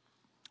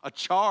 a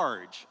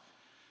charge.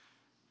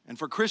 And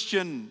for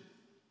Christian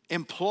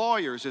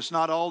employers, it's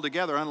not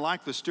altogether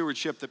unlike the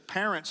stewardship that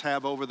parents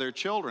have over their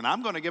children.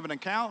 I'm going to give an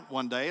account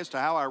one day as to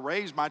how I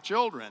raised my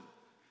children.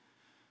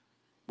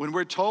 When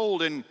we're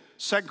told in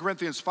 2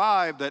 Corinthians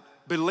 5 that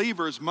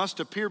believers must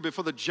appear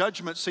before the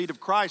judgment seat of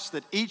Christ,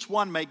 that each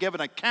one may give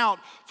an account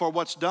for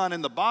what's done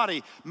in the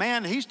body,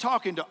 man, he's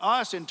talking to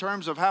us in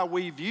terms of how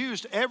we've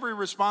used every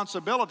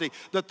responsibility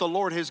that the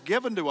Lord has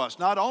given to us.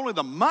 Not only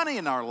the money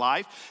in our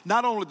life,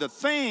 not only the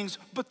things,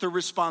 but the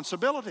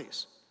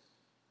responsibilities.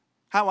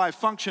 How I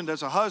functioned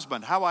as a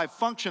husband, how I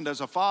functioned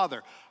as a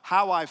father,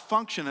 how I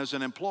function as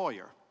an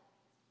employer.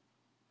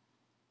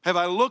 Have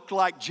I looked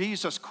like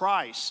Jesus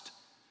Christ?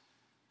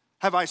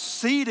 Have I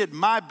seeded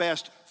my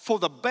best for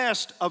the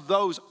best of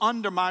those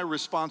under my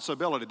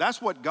responsibility? That's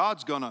what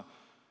God's going to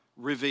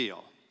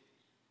reveal.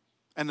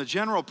 And the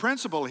general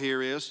principle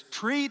here is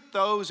treat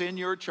those in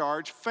your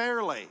charge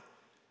fairly.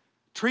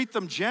 Treat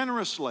them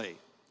generously.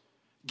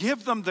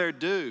 Give them their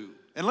due.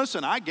 And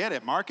listen, I get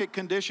it. Market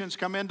conditions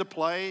come into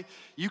play.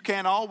 You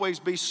can't always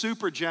be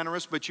super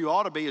generous, but you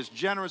ought to be as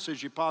generous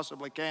as you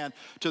possibly can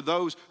to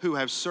those who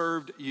have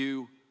served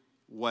you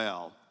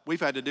well. We've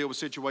had to deal with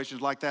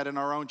situations like that in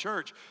our own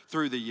church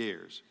through the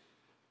years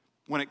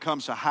when it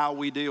comes to how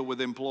we deal with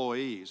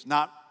employees.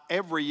 Not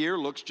every year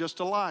looks just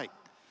alike.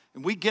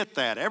 And we get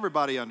that.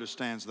 Everybody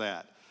understands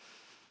that.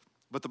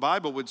 But the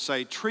Bible would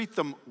say treat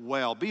them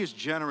well. Be as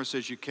generous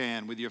as you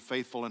can with your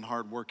faithful and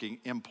hardworking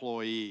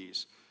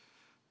employees.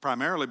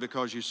 Primarily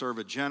because you serve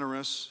a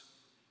generous,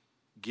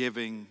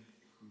 giving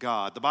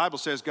God. The Bible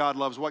says God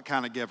loves what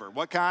kind of giver?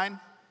 What kind?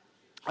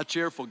 A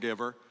cheerful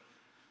giver.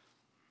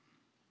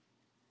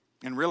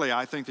 And really,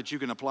 I think that you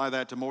can apply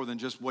that to more than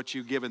just what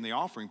you give in the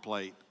offering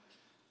plate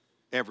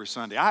every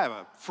Sunday. I have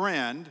a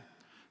friend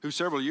who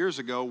several years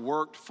ago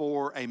worked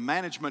for a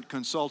management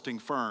consulting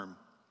firm.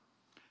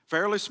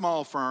 Fairly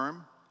small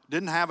firm,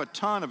 didn't have a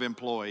ton of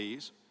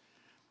employees.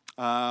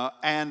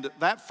 And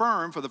that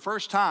firm, for the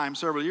first time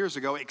several years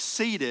ago,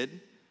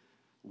 exceeded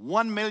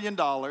 $1 million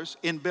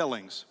in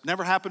billings.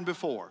 Never happened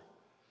before.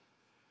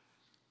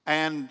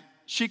 And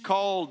she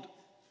called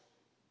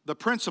the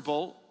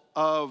principal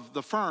of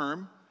the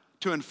firm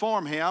to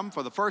inform him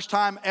for the first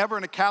time ever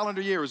in a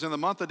calendar year, it was in the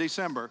month of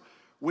December,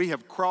 we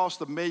have crossed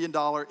the $1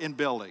 million in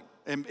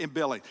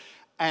billing.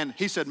 And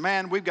he said,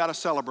 man, we've got to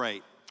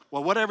celebrate.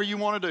 Well, whatever you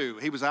want to do.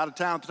 He was out of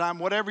town at the time.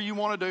 Whatever you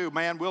want to do,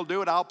 man, we'll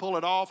do it. I'll pull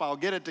it off. I'll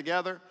get it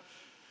together.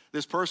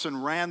 This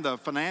person ran the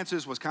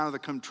finances, was kind of the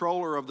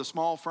controller of the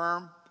small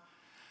firm.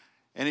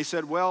 And he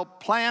said, well,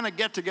 plan a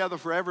get-together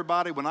for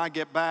everybody when I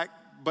get back.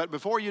 But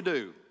before you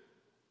do,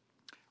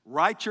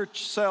 write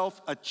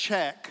yourself a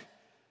check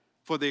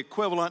for the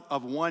equivalent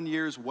of 1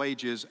 year's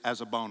wages as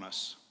a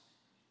bonus.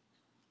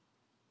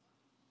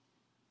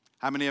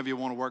 How many of you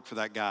want to work for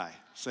that guy?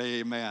 Say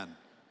amen.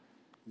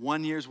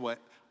 1 year's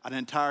an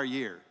entire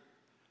year.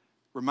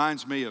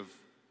 Reminds me of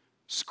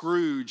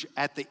Scrooge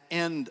at the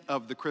end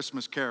of the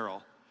Christmas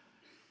Carol.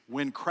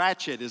 When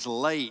Cratchit is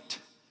late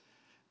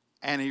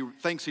and he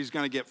thinks he's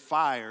going to get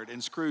fired,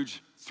 and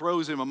Scrooge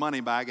throws him a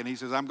money bag and he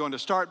says, I'm going to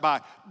start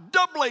by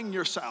doubling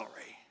your salary.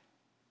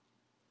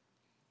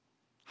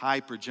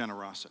 Hyper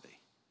generosity.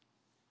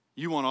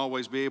 You won't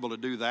always be able to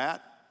do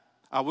that.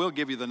 I will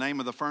give you the name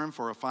of the firm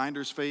for a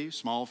finder's fee,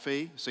 small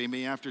fee. See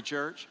me after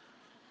church.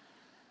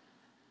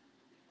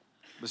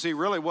 But see,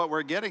 really what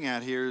we're getting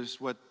at here is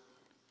what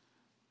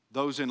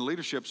those in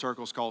leadership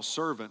circles call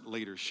servant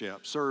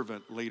leadership.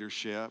 Servant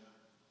leadership.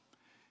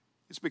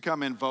 It's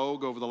become in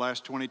vogue over the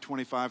last 20,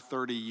 25,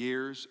 30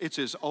 years. It's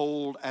as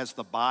old as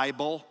the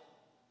Bible.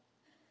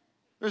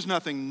 There's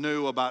nothing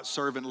new about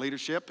servant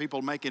leadership.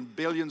 People making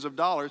billions of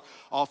dollars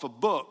off of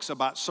books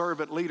about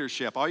servant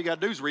leadership. All you got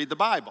to do is read the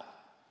Bible.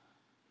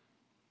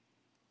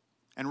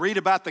 And read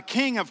about the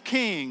King of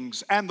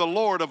Kings and the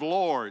Lord of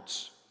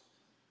Lords,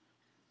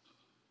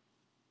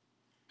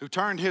 who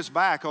turned his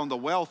back on the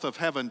wealth of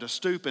heaven to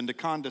stoop and to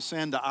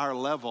condescend to our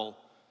level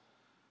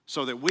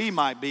so that we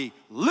might be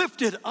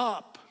lifted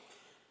up.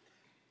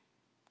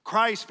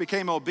 Christ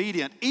became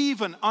obedient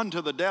even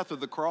unto the death of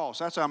the cross.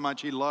 That's how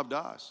much he loved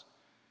us.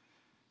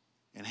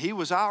 And he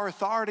was our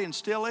authority and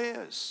still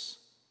is.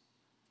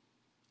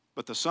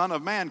 But the Son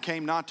of Man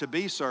came not to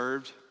be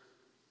served,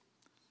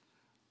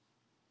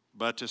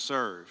 but to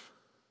serve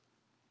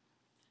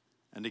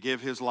and to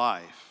give his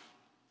life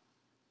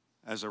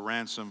as a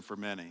ransom for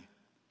many.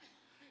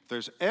 If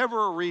there's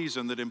ever a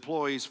reason that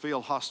employees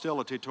feel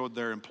hostility toward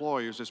their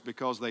employers, it's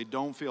because they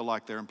don't feel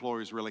like their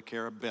employers really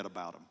care a bit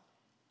about them.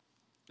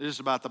 It's just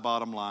about the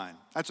bottom line.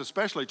 That's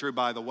especially true,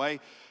 by the way,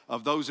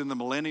 of those in the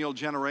millennial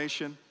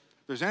generation.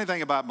 If there's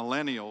anything about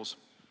millennials,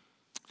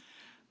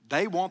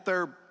 they want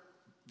their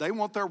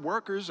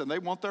workers and they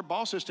want their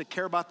bosses to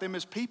care about them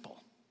as people.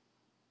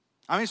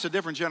 I mean, it's a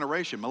different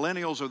generation.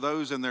 Millennials are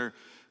those in their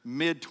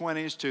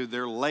mid-20s to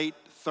their late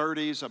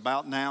 30s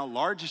about now.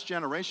 Largest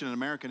generation in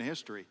American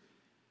history.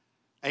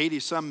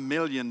 80-some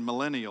million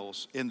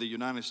millennials in the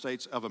United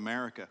States of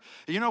America.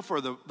 You know,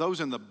 for those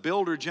in the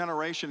builder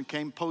generation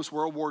came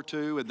post-World War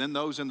II, and then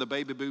those in the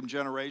baby boom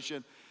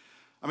generation,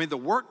 I mean, the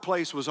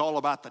workplace was all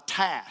about the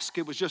task.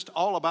 It was just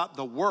all about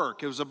the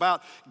work. It was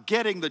about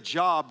getting the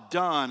job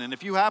done. And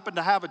if you happened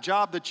to have a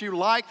job that you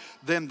liked,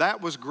 then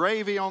that was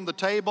gravy on the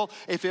table.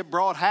 If it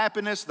brought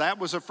happiness, that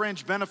was a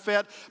fringe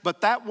benefit. But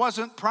that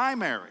wasn't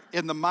primary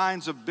in the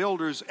minds of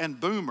builders and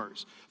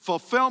boomers.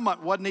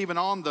 Fulfillment wasn't even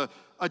on the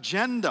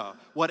agenda.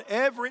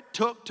 Whatever it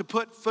took to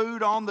put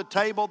food on the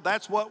table,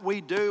 that's what we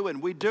do,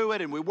 and we do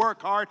it, and we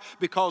work hard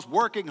because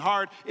working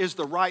hard is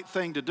the right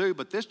thing to do.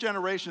 But this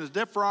generation is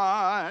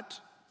different.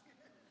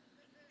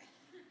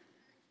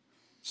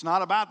 It's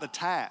not about the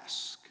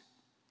task.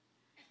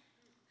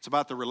 It's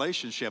about the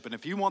relationship. And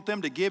if you want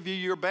them to give you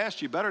your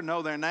best, you better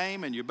know their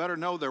name, and you better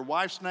know their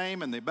wife's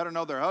name, and they better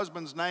know their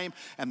husband's name,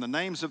 and the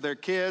names of their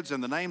kids,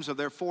 and the names of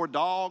their 4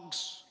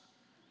 dogs.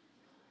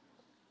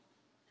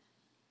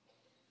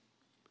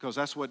 Because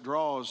that's what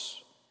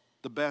draws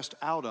the best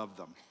out of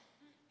them.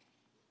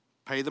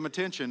 Pay them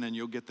attention, and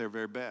you'll get their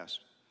very best.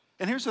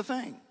 And here's the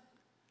thing.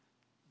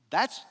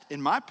 That's, in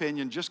my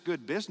opinion, just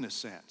good business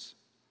sense.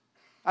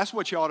 That's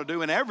what you ought to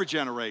do in every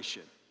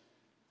generation.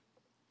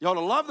 You ought to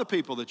love the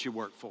people that you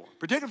work for,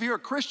 particularly if you're a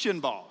Christian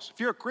boss, if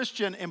you're a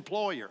Christian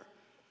employer.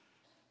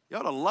 You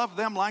ought to love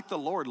them like the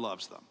Lord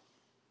loves them.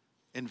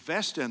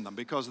 Invest in them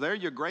because they're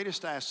your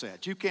greatest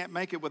asset. You can't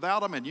make it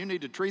without them, and you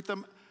need to treat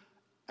them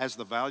as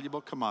the valuable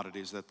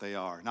commodities that they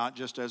are, not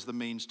just as the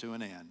means to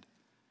an end.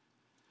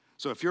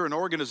 So if you're an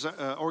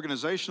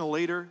organizational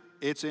leader,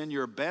 it's in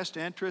your best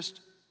interest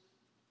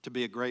to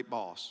be a great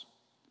boss.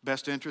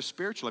 Best interest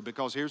spiritually,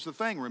 because here's the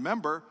thing.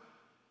 Remember,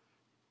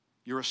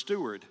 you're a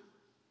steward.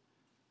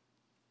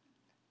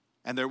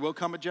 And there will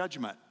come a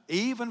judgment,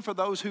 even for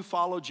those who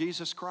follow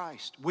Jesus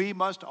Christ. We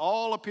must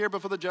all appear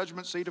before the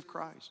judgment seat of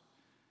Christ,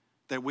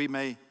 that we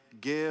may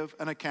give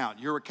an account.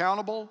 You're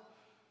accountable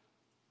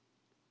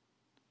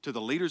to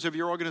the leaders of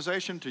your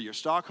organization, to your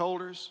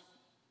stockholders,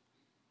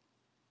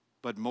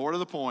 but more to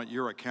the point,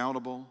 you're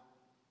accountable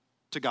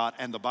to God.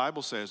 And the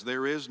Bible says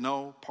there is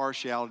no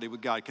partiality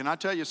with God. Can I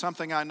tell you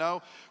something I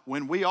know?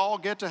 When we all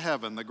get to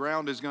heaven, the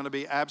ground is going to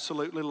be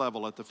absolutely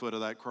level at the foot of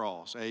that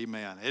cross.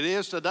 Amen. It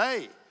is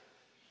today.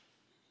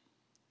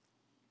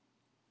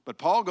 But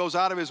Paul goes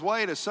out of his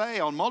way to say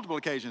on multiple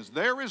occasions,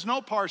 there is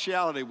no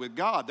partiality with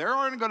God. There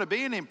aren't going to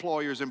be any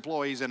employers,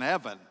 employees in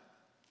heaven.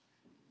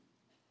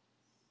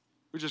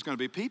 We're just going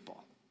to be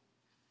people.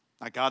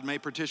 Now, God may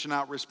partition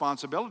out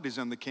responsibilities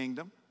in the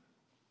kingdom,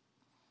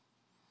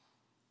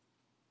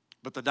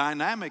 but the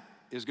dynamic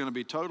is going to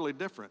be totally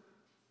different.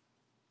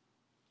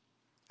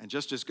 And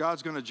just as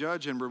God's going to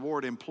judge and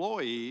reward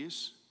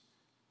employees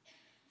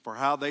for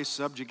how they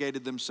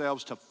subjugated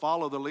themselves to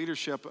follow the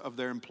leadership of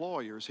their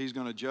employers, He's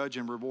going to judge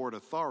and reward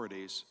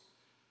authorities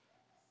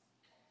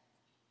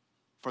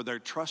for their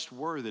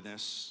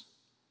trustworthiness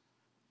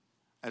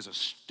as a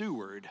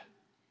steward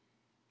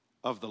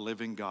of the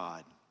living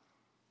God.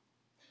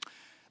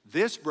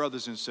 This,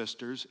 brothers and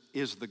sisters,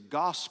 is the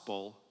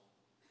gospel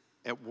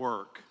at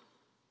work.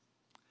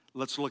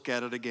 Let's look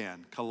at it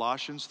again.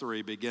 Colossians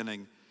 3,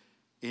 beginning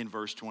in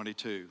verse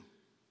 22.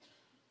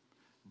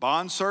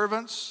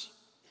 Bondservants,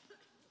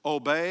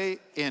 obey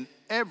in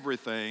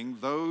everything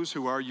those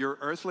who are your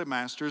earthly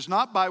masters,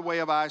 not by way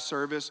of eye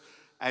service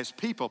as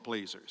people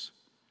pleasers,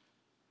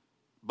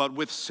 but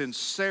with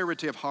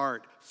sincerity of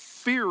heart,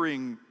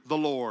 fearing the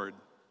Lord.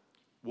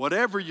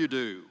 Whatever you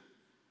do,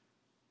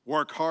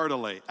 work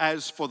heartily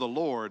as for the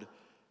Lord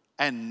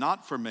and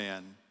not for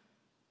men.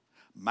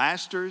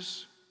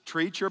 Masters,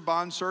 treat your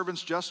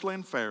bondservants justly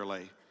and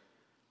fairly,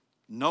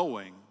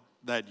 knowing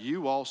that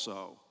you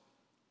also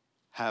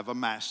have a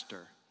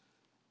master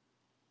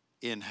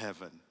in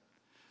heaven.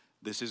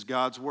 This is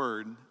God's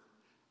word,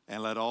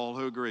 and let all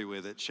who agree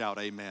with it shout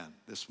amen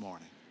this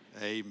morning.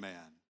 Amen.